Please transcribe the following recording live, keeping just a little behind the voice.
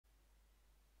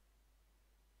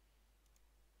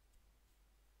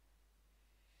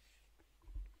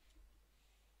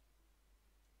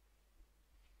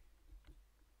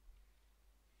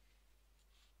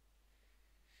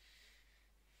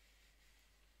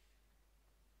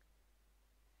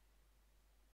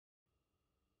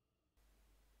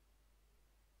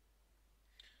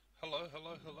Hello,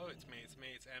 hello, hello, it's me,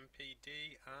 it's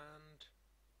MPD, and...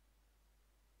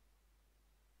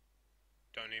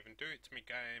 Don't even do it to me,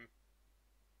 game.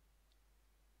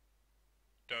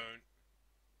 Don't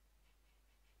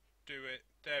do it.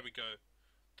 There we go.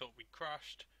 Thought we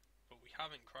crashed, but we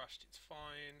haven't crashed, it's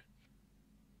fine.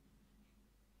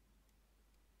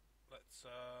 Let's,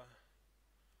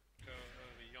 go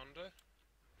over yonder.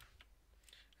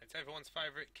 It's everyone's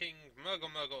favourite king,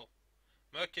 Murgle.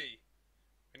 Murky,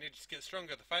 we need to get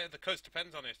stronger, the fate of the coast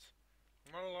depends on it.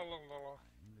 Hello,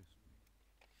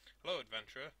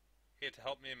 adventurer. Here to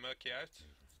help me and Murky out?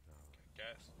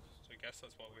 I guess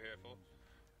that's what we're here for.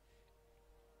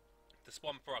 The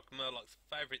Swamp Rock Murlocs'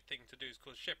 favourite thing to do is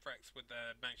cause shipwrecks with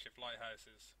their makeshift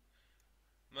lighthouses.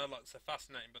 Murlocs are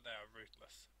fascinating, but they are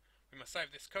ruthless. We must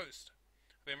save this coast.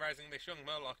 I've been raising this young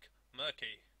Murloc,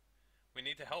 Murky. We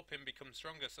need to help him become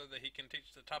stronger so that he can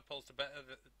teach the tadpoles to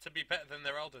be better than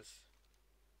their elders.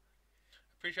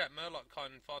 I appreciate Murloc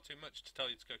kind far too much to tell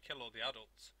you to go kill all the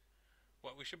adults.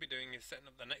 What we should be doing is setting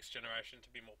up the next generation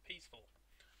to be more peaceful.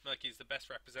 Murky is the best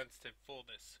representative for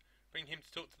this. Bring him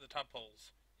to talk to the tadpoles.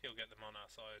 He'll get them on our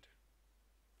side.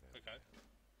 Okay.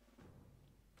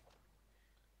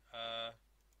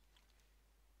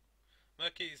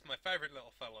 Murky is my favourite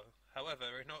little fellow.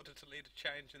 However, in order to lead a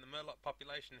change in the Murloc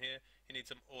population here, he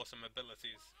needs some awesome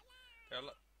abilities. There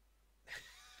are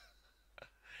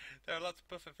there are lots of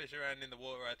pufferfish around in the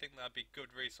water. I think that'd be a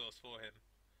good resource for him.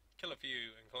 Kill a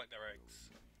few and collect their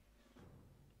eggs.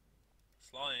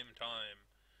 Slime time.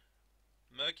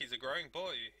 Murky's a growing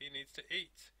boy. He needs to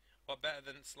eat. What better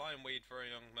than slime weed for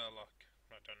a young Murloc?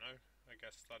 I don't know. I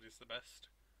guess that is the best.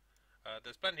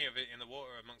 There's plenty of it in the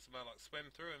water amongst the Murlocs.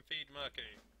 Swim through and feed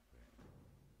Murky.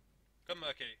 Come,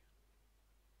 Murky.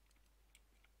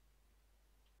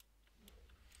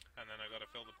 And then I gotta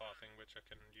fill the pathing, which I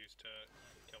can use to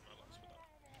kill Murlocs with that.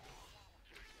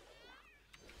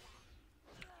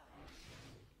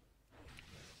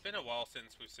 It's been a while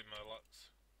since we've seen Murlocs,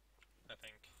 I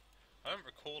think. I don't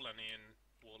recall any in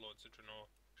Warlords of Draenor.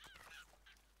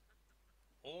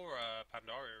 Or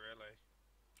Pandaria, really.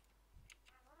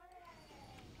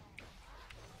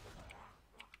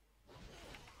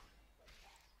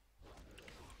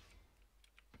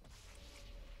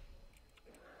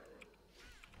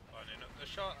 Lining up the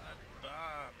shot and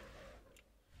bam!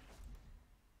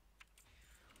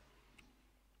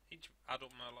 Each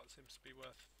adult Murloc seems to be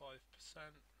worth 5%.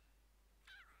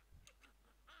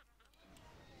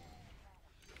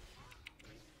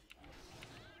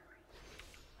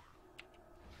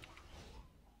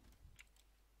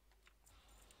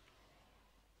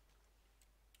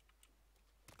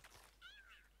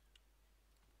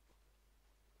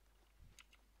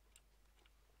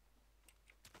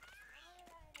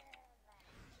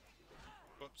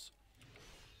 Whoops.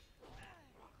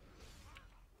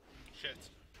 Shit.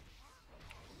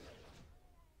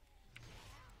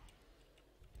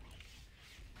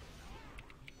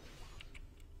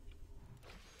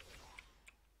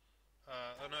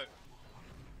 Oh no.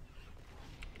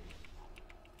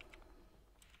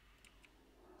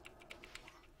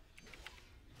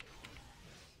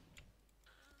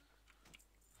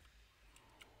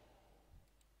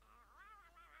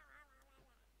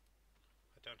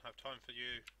 I don't have time for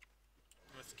you.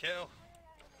 I must kill.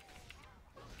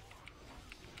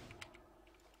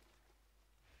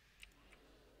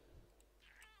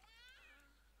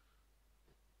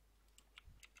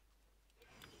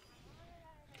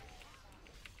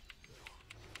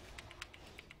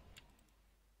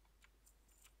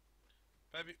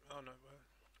 Baby, oh no,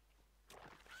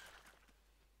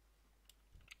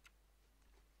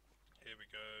 here we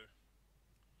go.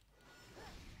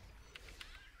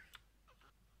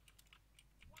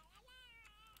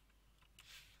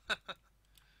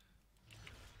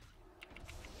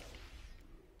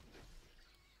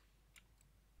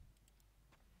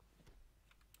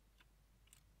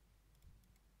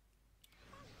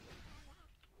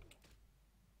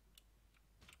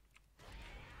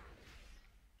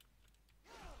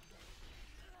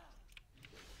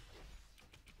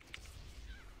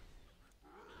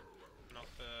 Not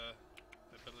the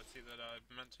ability that I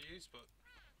meant to use, but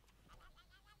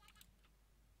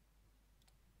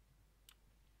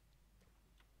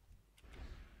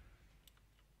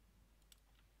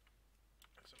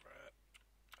that's alright.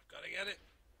 I've got to get it.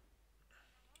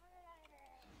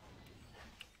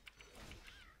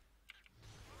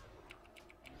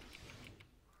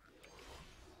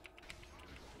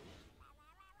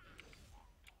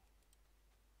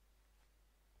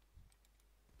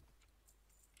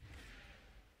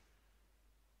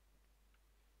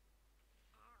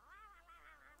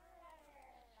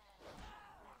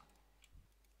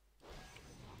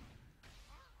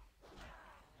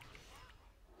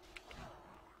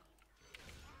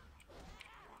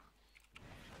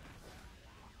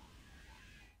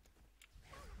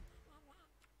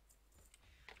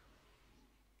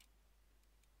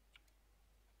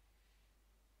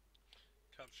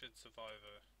 Captured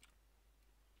survivor.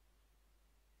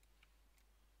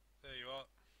 There you are.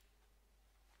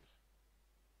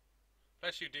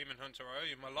 Bless you, Demon Hunter. I owe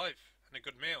you my life and a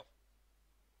good meal.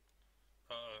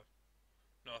 Uh-oh.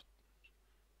 Not.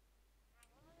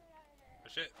 Oh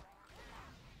shit.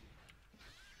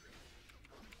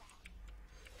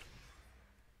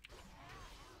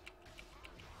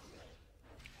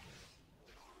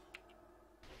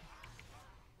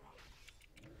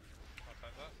 I'll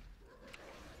take that.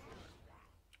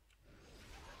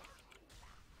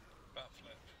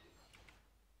 Backflip.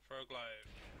 Throw glaive.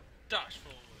 Dash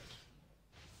forward.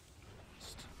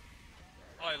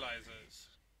 Eye lasers.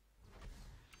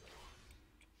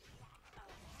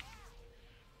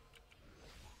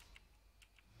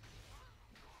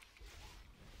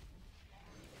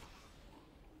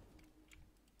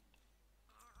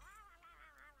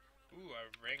 Ooh, a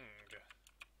ring.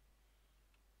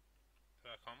 I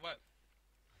can't wait.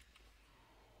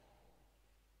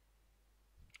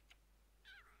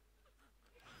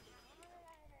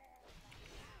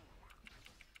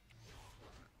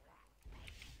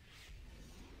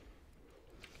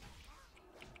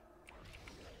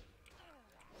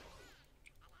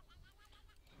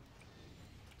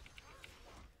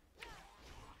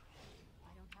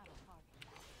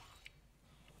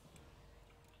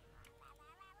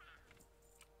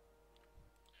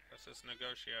 Let's just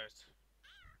negotiate.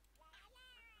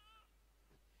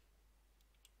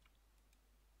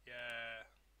 Yeah.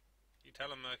 You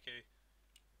tell him, Murky.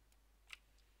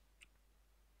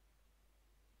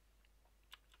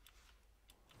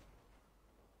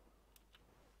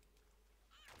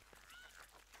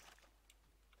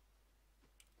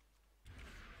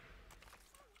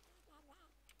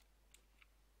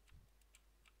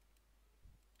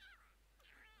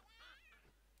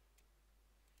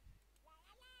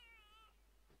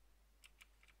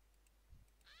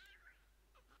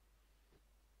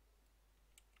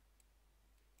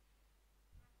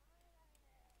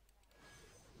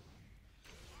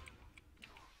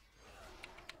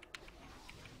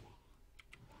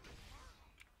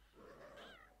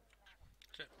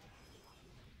 Shit.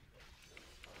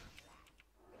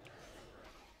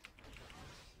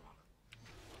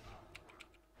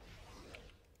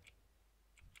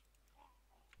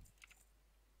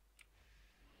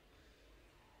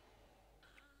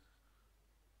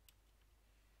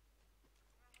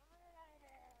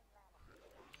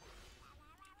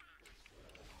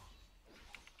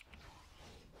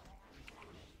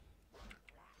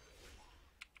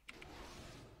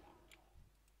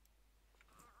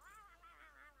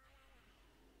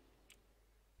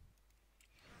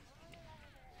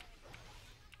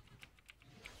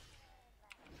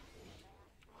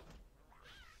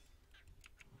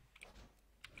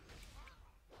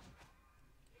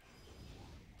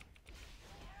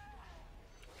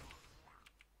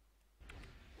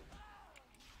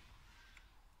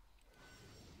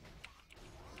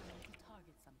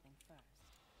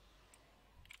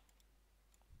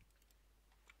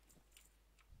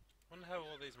 Wonder how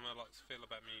all these Murlocs feel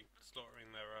about me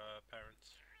slaughtering their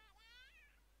parents.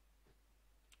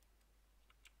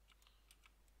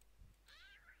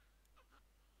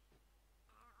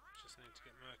 Just need to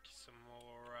get Murky some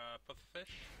more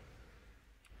pufferfish.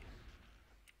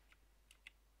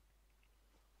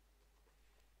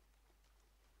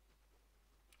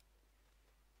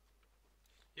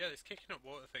 Yeah, this kicking up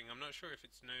water thing, I'm not sure if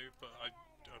it's new, but I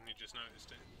only just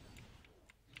noticed it.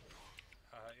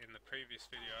 In the previous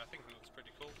video, I think it looks pretty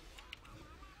cool.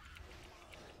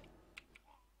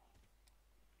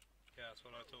 Yeah, that's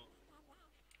what I thought.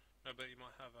 No, but you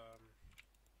might have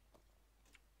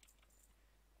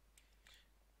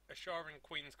a Sharon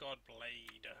Queen's Guard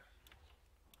blade.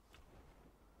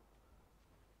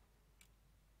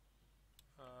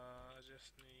 I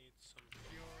just need some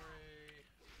fury.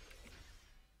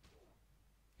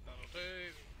 That'll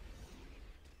do.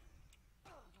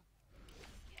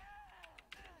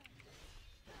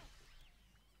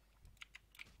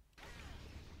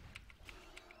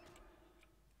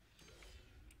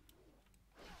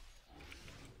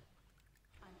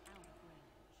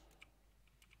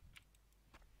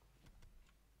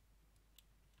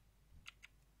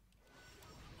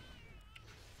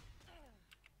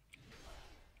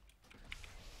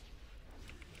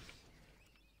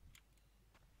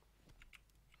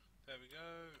 There we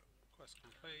go. Quest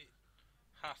complete.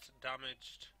 Hat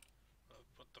damaged.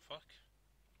 What the fuck?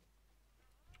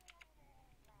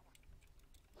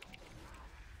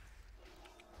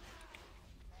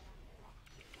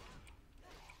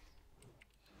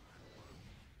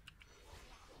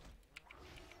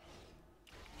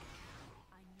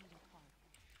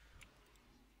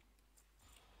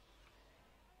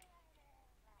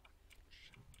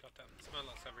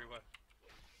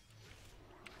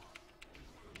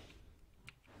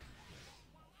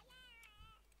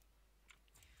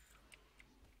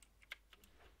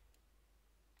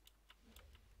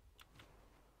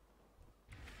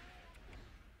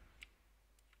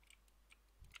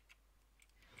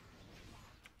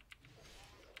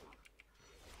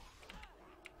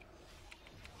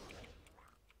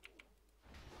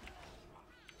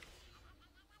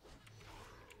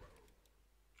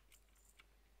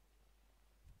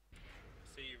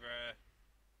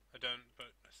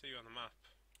 see you on the map.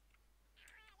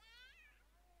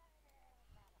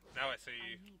 Now I see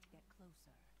you. I need to get closer.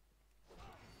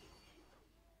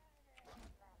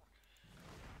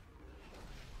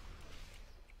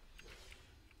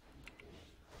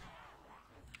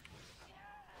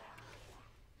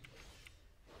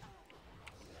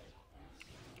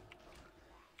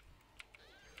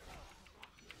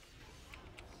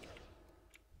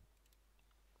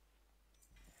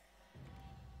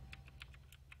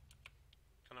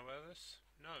 Can I wear this?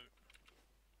 No.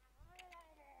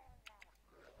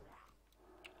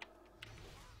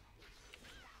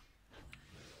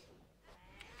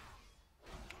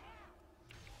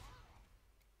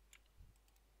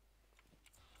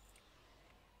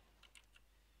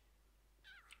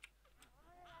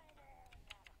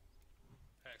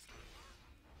 Excellent.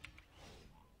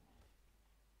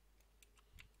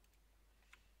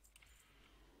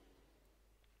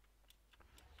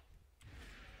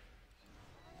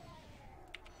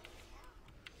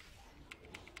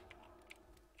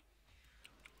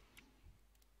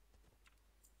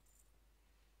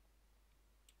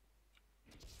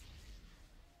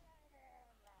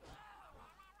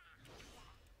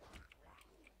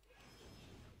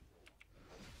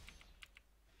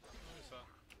 What is that?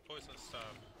 Poison stab.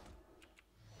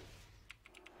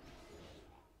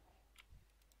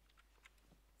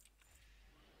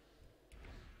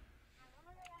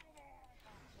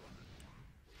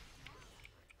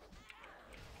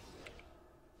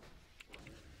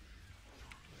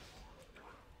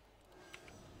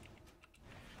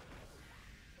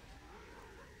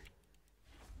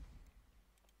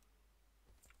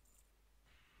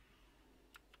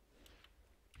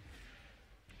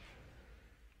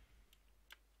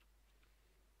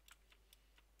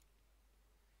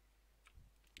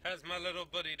 How's my little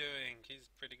buddy doing? He's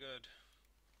pretty good.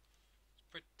 He's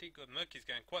pretty good. Murky's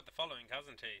gained quite the following,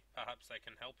 hasn't he? Perhaps they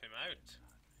can help him out.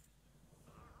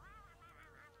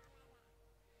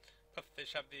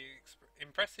 Pufferfish have the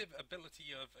impressive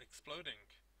ability of exploding.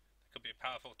 They could be a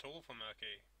powerful tool for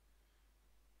Murky.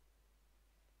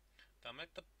 They'll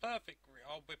make the perfect...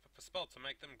 I'll whip up a spell to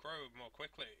make them grow more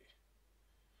quickly.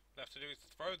 All they have to do is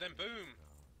throw, then boom!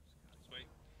 Sweet.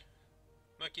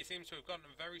 Murky seems to have gotten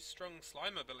a very strong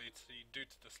slime ability due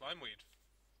to the slime weed.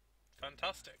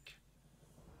 Fantastic.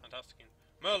 Fantastic.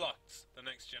 Murlocs, the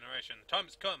next generation.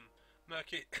 Time's come.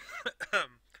 Murky...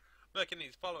 Murky and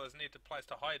his followers need a place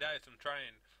to hide out and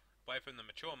train away from the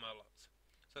mature Murlocs,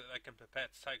 so that they can prepare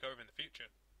to take over in the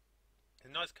future. There's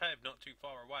a nice cave not too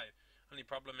far away. Only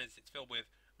problem is it's filled with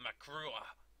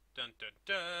Macrua. Dun dun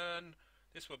dun!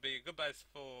 This would be a good base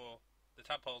for the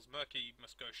tadpoles. Murky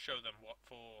must go show them what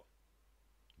for.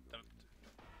 Don't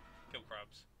kill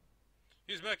crabs.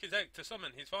 Use Murky's egg to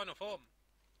summon his final form.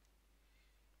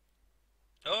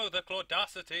 Oh, the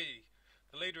Claudacious!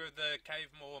 The leader of the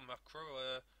cave more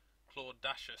Macrua,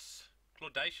 Claudacious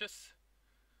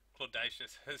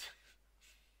has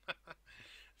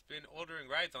been ordering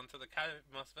raids onto the cave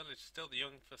moss village. Still the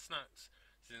young for snacks.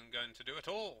 This isn't going to do at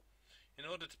all. In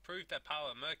order to prove their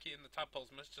power, Murky and the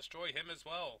tadpoles must destroy him as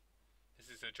well. This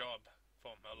is a job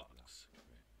for Murlocs.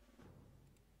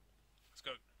 Let's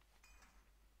go.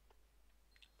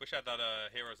 Wish I had that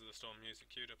Heroes of the Storm music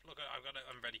queued up. Look, I've got it.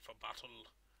 I'm ready for battle.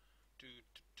 Can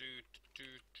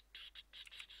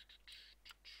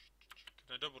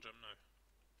I double jump? No.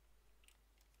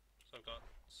 So I've got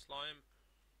slime.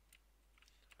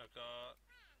 I've got...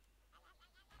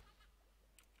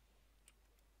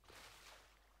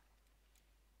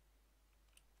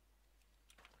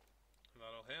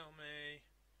 That'll heal me.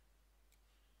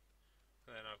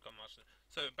 And then I've got much.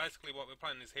 So basically what we're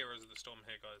playing is Heroes of the Storm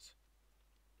here, guys.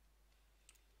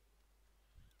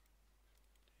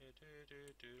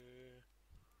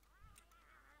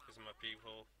 These are my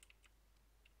people.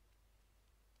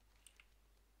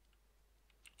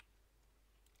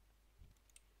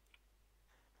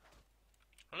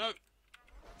 Oh no!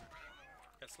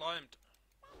 Get slimed.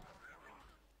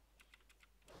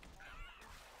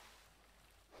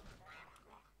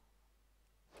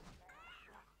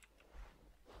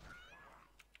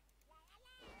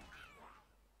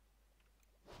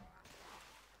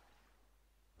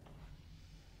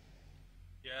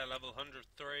 Yeah, level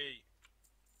 103.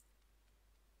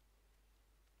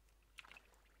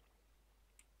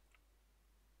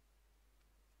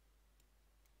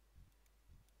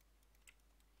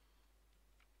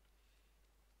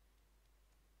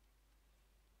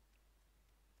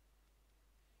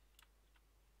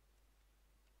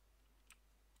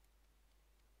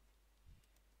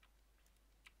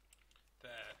 There.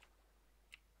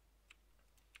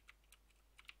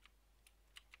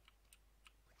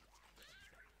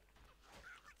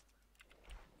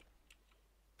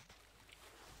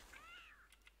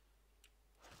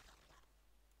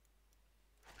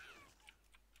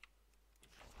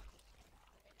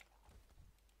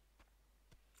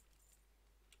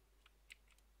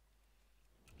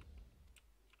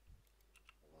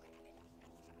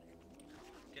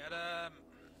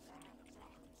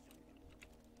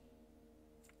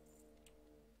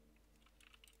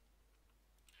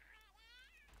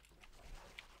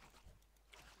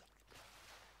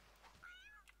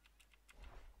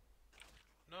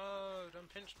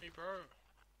 touch me, bro.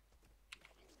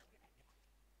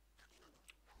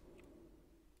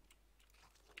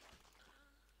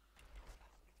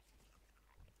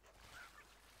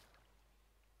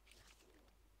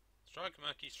 Strike,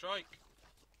 Murky, strike!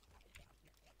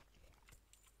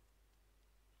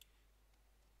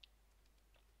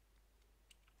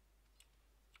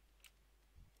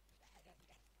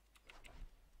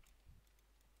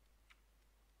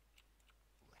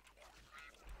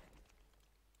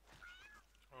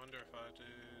 I wonder if I do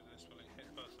this, will it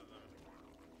hit both of them?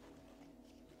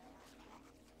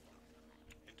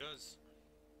 It does.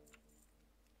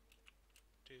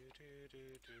 Do do do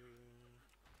do.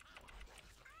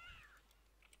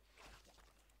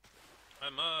 I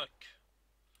muck.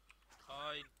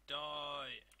 I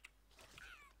die.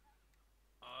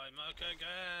 I muck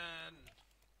again.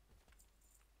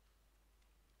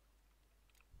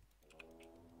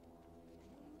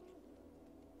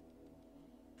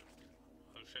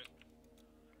 Oh shit.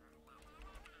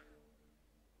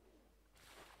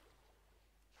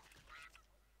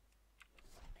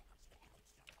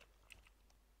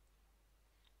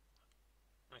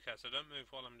 Okay, so don't move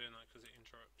while I'm doing that because it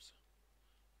interrupts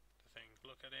the thing.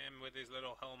 Look at him with his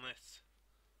little helmet.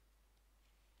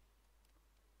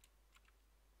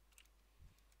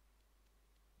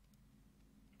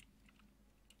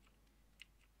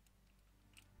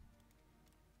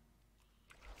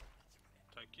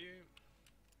 Thank you.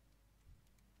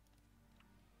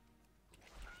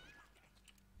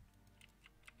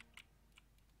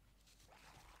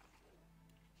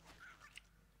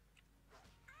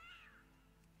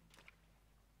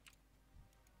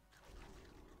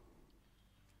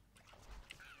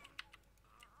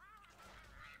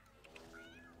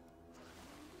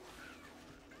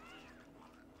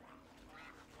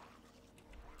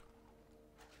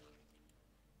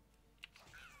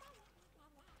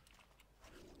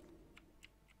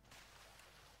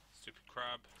 Stupid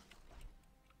crab.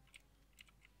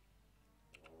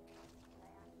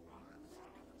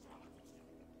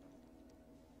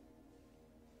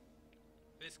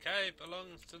 This cave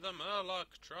belongs to the Murloc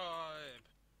tribe.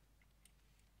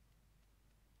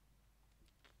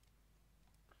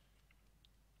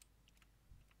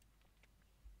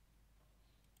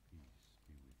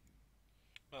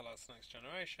 Murloc's next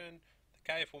generation.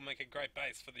 The cave will make a great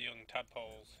base for the young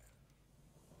tadpoles.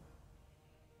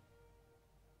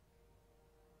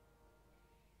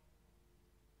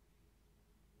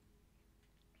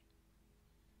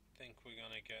 Think we're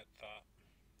gonna get that.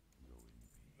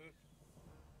 Oof.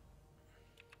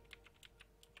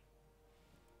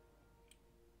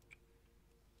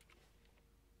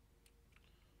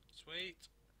 Sweet.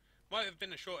 Might have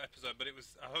been a short episode, but it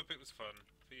was. I hope it was fun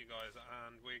for you guys.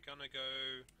 And we're gonna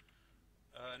go.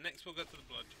 Next, we'll go to the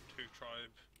Blood 2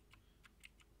 tribe.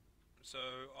 So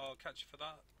I'll catch you for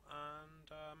that.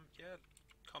 And yeah,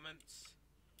 comments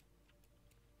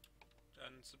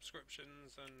and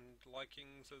subscriptions and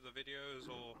likings of the videos,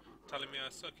 or telling me I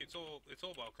suck. It's all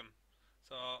welcome.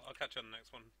 So I'll catch you on the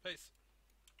next one. Peace.